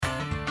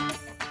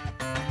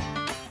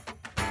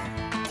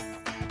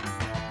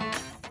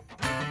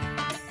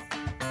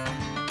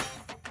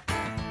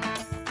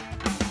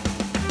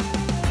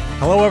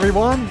Hello,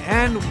 everyone,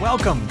 and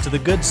welcome to the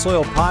Good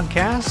Soil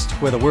Podcast,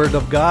 where the Word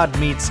of God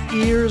meets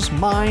ears,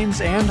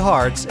 minds, and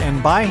hearts,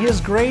 and by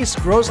His grace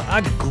grows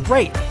a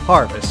great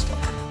harvest.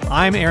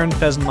 I'm Aaron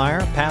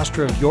Fesenmeyer,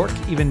 pastor of York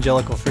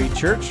Evangelical Free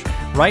Church,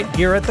 right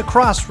here at the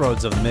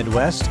crossroads of the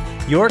Midwest,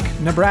 York,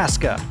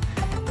 Nebraska.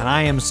 And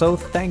I am so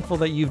thankful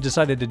that you've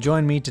decided to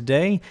join me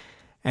today.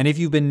 And if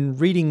you've been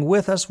reading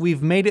with us,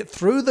 we've made it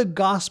through the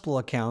gospel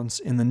accounts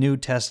in the New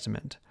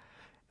Testament.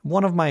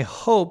 One of my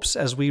hopes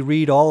as we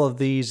read all of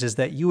these is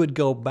that you would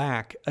go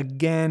back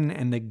again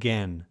and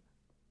again.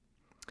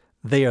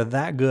 They are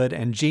that good,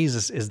 and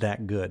Jesus is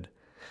that good.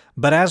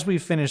 But as we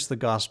finish the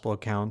gospel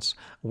accounts,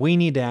 we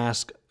need to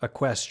ask a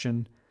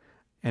question,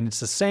 and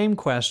it's the same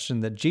question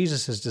that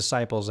Jesus'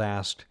 disciples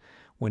asked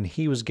when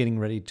he was getting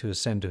ready to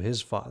ascend to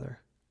his Father.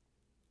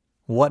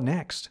 What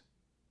next?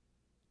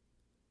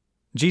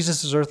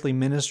 Jesus' earthly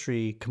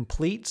ministry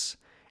completes,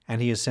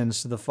 and he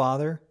ascends to the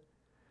Father.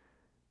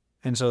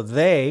 And so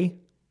they,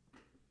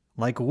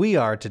 like we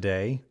are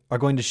today, are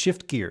going to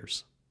shift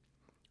gears.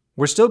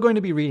 We're still going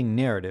to be reading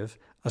narrative,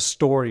 a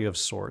story of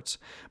sorts,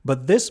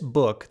 but this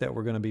book that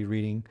we're going to be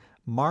reading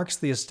marks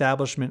the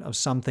establishment of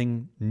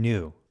something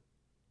new.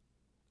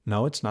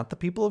 No, it's not the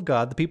people of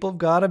God. The people of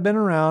God have been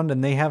around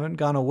and they haven't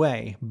gone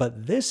away,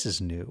 but this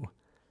is new.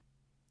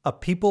 A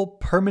people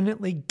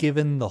permanently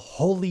given the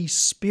Holy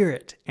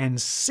Spirit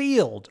and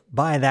sealed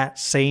by that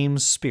same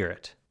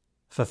Spirit,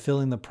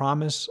 fulfilling the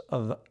promise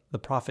of the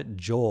prophet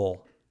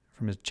Joel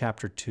from his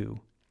chapter 2.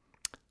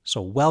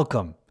 So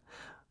welcome.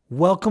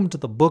 Welcome to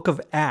the book of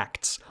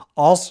Acts,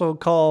 also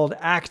called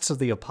Acts of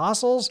the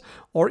Apostles,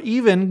 or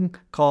even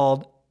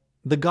called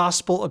The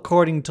Gospel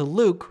According to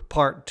Luke,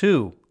 Part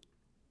 2.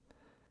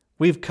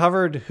 We've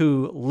covered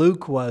who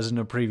Luke was in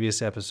a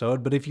previous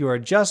episode, but if you are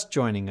just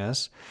joining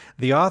us,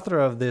 the author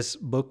of this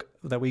book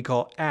that we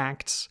call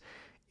Acts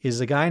is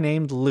a guy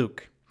named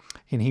Luke.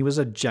 And he was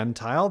a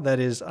Gentile, that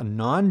is, a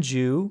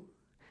non-Jew,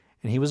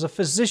 and he was a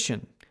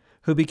physician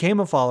who became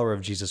a follower of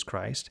Jesus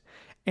Christ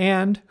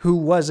and who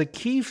was a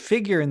key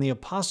figure in the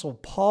Apostle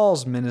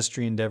Paul's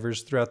ministry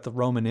endeavors throughout the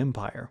Roman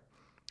Empire.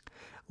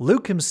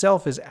 Luke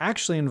himself is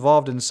actually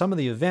involved in some of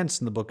the events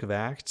in the book of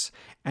Acts,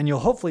 and you'll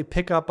hopefully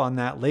pick up on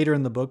that later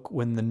in the book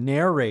when the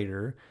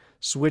narrator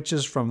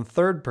switches from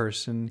third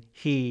person,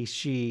 he,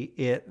 she,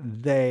 it,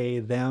 they,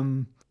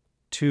 them,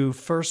 to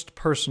first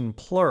person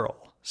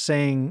plural,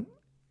 saying,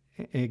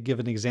 give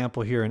an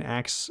example here in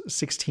Acts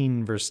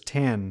 16, verse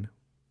 10,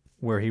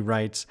 where he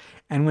writes,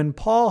 "And when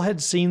Paul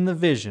had seen the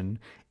vision,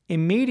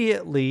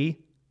 immediately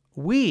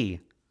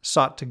we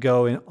sought to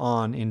go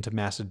on into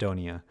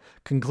Macedonia,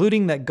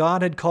 concluding that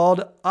God had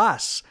called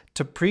us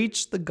to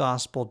preach the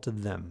gospel to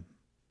them."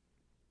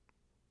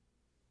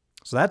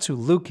 So that's who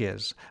Luke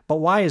is. But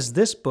why is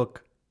this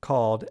book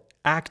called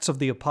Acts of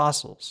the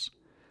Apostles?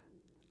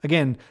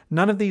 Again,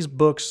 none of these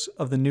books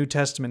of the New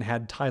Testament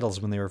had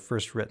titles when they were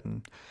first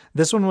written.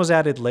 This one was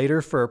added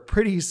later for a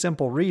pretty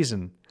simple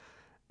reason.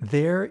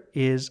 There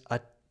is a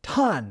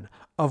ton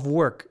of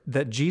work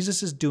that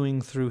Jesus is doing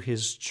through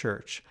his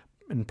church,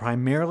 and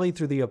primarily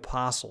through the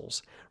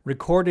apostles,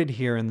 recorded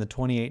here in the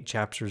 28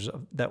 chapters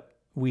that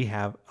we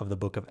have of the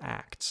book of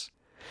Acts.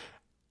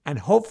 And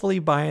hopefully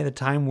by the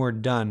time we're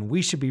done,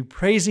 we should be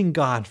praising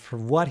God for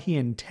what he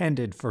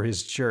intended for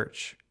his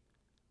church.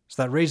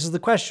 So that raises the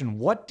question,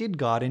 what did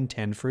God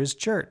intend for his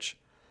church?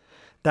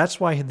 That's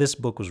why this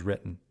book was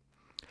written.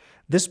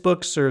 This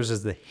book serves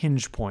as the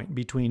hinge point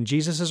between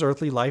Jesus'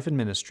 earthly life and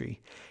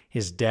ministry,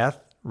 his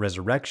death,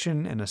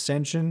 resurrection, and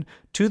ascension,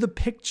 to the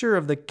picture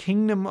of the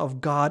kingdom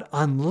of God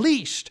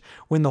unleashed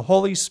when the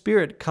Holy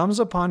Spirit comes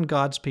upon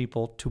God's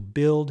people to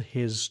build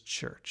his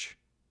church.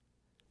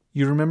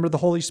 You remember the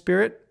Holy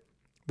Spirit,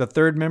 the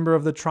third member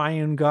of the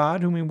triune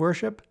God whom we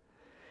worship?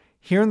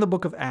 Here in the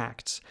book of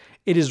Acts,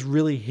 it is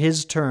really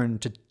his turn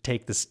to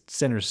take the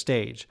center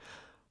stage.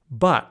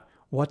 But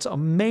what's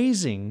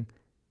amazing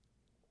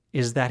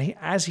is that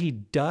as he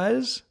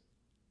does,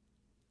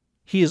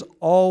 he is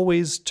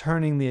always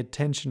turning the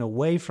attention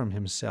away from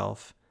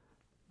himself,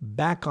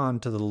 back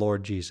onto the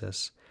Lord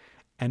Jesus,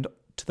 and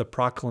to the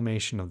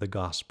proclamation of the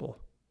gospel.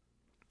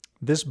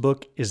 This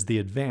book is the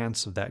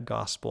advance of that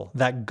gospel,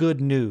 that good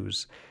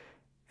news.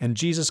 And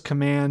Jesus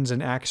commands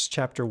in Acts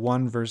chapter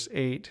 1, verse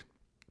 8,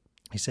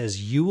 he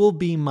says, "You will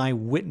be my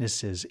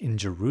witnesses in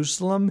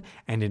Jerusalem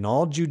and in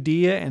all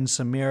Judea and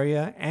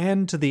Samaria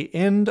and to the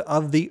end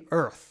of the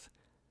earth."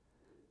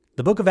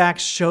 The book of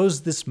Acts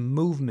shows this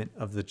movement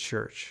of the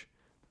church.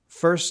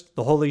 First,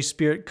 the Holy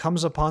Spirit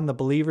comes upon the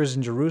believers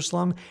in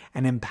Jerusalem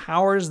and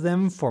empowers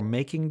them for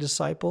making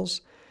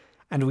disciples.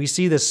 And we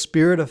see the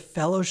spirit of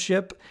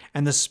fellowship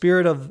and the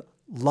spirit of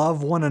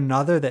love one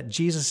another that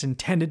Jesus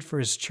intended for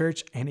his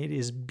church, and it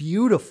is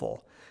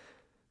beautiful.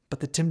 But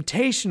the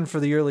temptation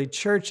for the early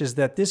church is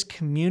that this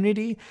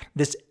community,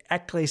 this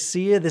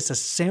ecclesia, this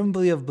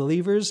assembly of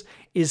believers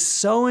is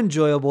so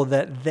enjoyable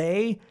that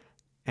they,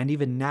 and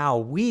even now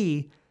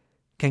we,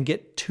 can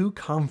get too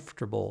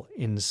comfortable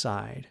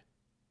inside.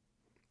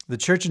 The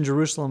church in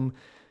Jerusalem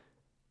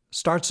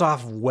starts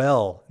off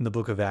well in the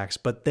book of Acts,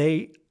 but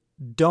they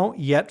don't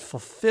yet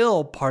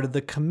fulfill part of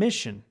the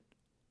commission.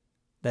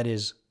 That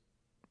is,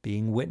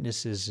 being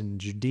witnesses in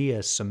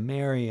Judea,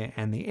 Samaria,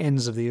 and the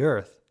ends of the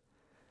earth.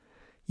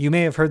 You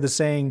may have heard the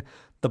saying,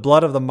 the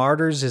blood of the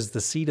martyrs is the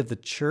seed of the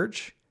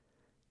church.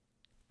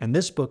 And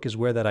this book is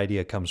where that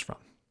idea comes from.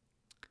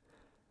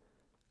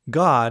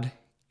 God,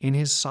 in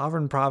his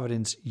sovereign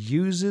providence,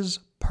 uses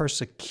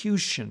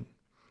persecution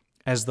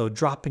as though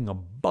dropping a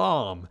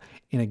bomb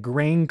in a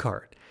grain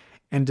cart,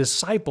 and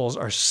disciples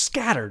are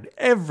scattered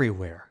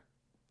everywhere.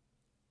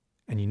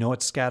 And you know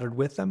what's scattered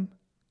with them?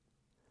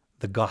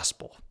 The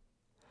gospel.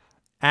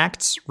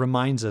 Acts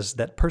reminds us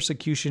that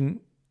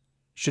persecution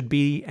should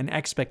be an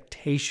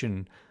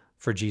expectation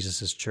for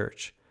Jesus'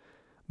 church,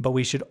 but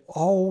we should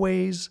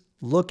always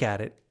look at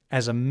it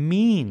as a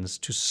means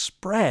to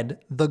spread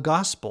the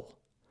gospel.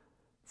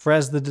 For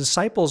as the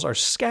disciples are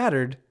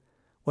scattered,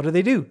 what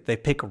do? They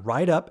pick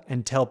right up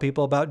and tell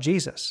people about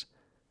Jesus.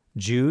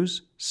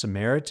 Jews,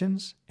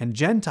 Samaritans, and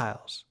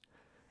Gentiles.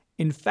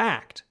 In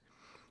fact,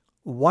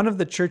 one of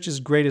the church's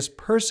greatest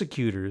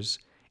persecutors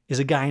is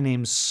a guy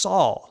named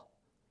Saul.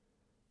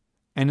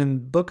 And in the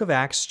book of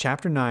Acts,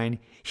 chapter 9,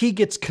 he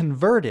gets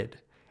converted.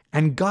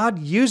 And God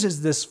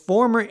uses this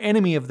former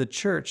enemy of the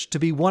church to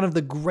be one of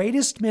the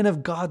greatest men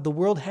of God the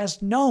world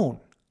has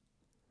known.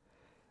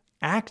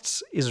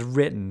 Acts is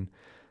written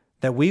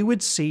that we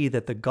would see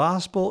that the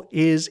gospel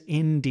is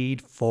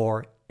indeed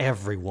for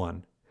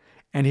everyone.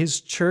 And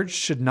his church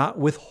should not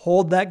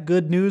withhold that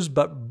good news,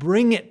 but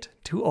bring it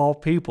to all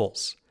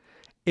peoples.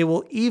 It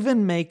will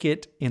even make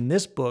it, in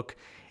this book,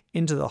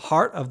 into the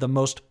heart of the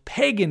most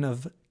pagan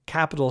of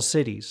capital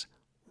cities,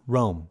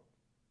 Rome.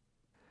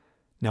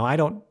 Now, I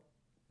don't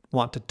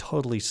want to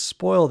totally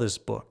spoil this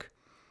book,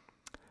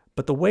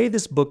 but the way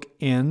this book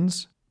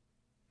ends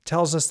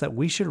tells us that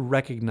we should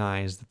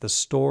recognize that the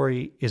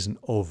story isn't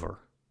over.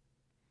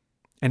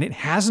 And it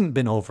hasn't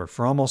been over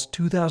for almost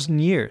 2,000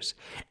 years.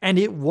 And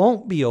it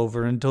won't be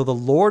over until the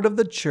Lord of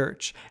the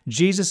church,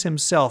 Jesus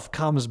himself,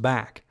 comes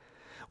back.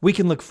 We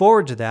can look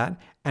forward to that,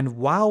 and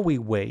while we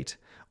wait,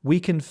 we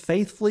can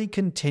faithfully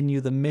continue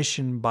the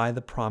mission by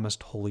the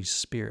promised Holy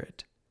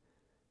Spirit.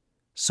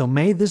 So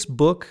may this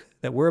book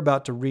that we're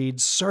about to read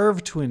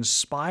serve to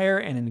inspire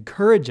and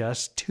encourage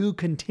us to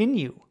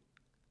continue.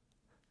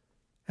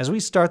 As we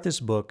start this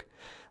book,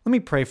 let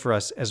me pray for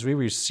us as we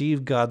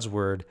receive God's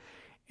word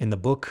in the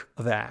book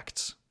of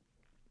Acts.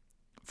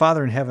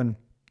 Father in heaven,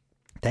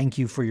 thank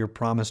you for your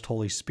promised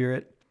Holy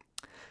Spirit.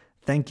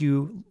 Thank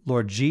you,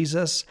 Lord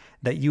Jesus,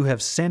 that you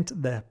have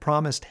sent the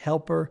promised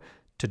helper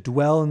to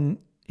dwell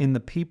in the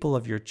people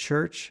of your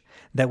church,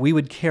 that we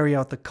would carry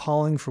out the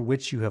calling for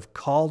which you have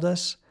called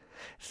us.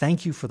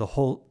 Thank you,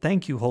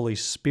 Holy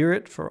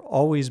Spirit, for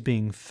always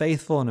being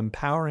faithful and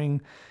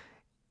empowering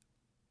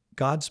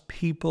God's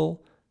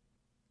people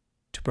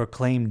to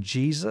proclaim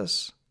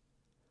Jesus.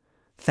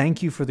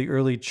 Thank you for the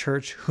early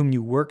church whom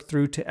you worked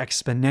through to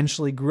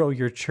exponentially grow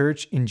your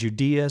church in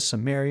Judea,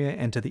 Samaria,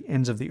 and to the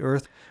ends of the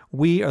earth.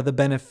 We are the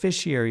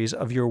beneficiaries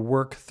of your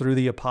work through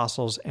the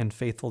apostles and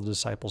faithful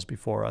disciples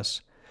before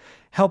us.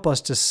 Help us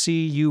to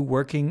see you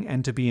working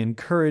and to be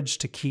encouraged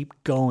to keep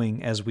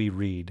going as we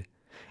read.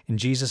 In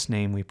Jesus'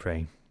 name we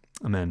pray.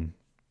 Amen.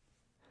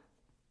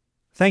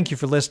 Thank you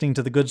for listening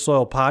to the Good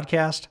Soil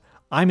Podcast.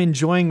 I'm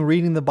enjoying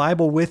reading the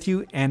Bible with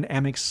you and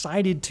am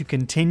excited to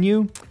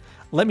continue.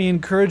 Let me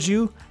encourage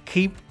you,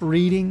 keep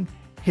reading.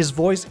 His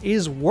voice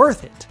is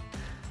worth it.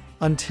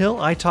 Until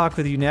I talk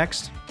with you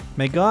next,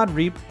 may God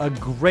reap a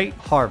great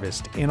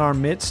harvest in our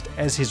midst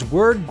as his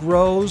word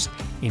grows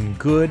in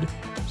good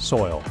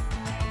soil.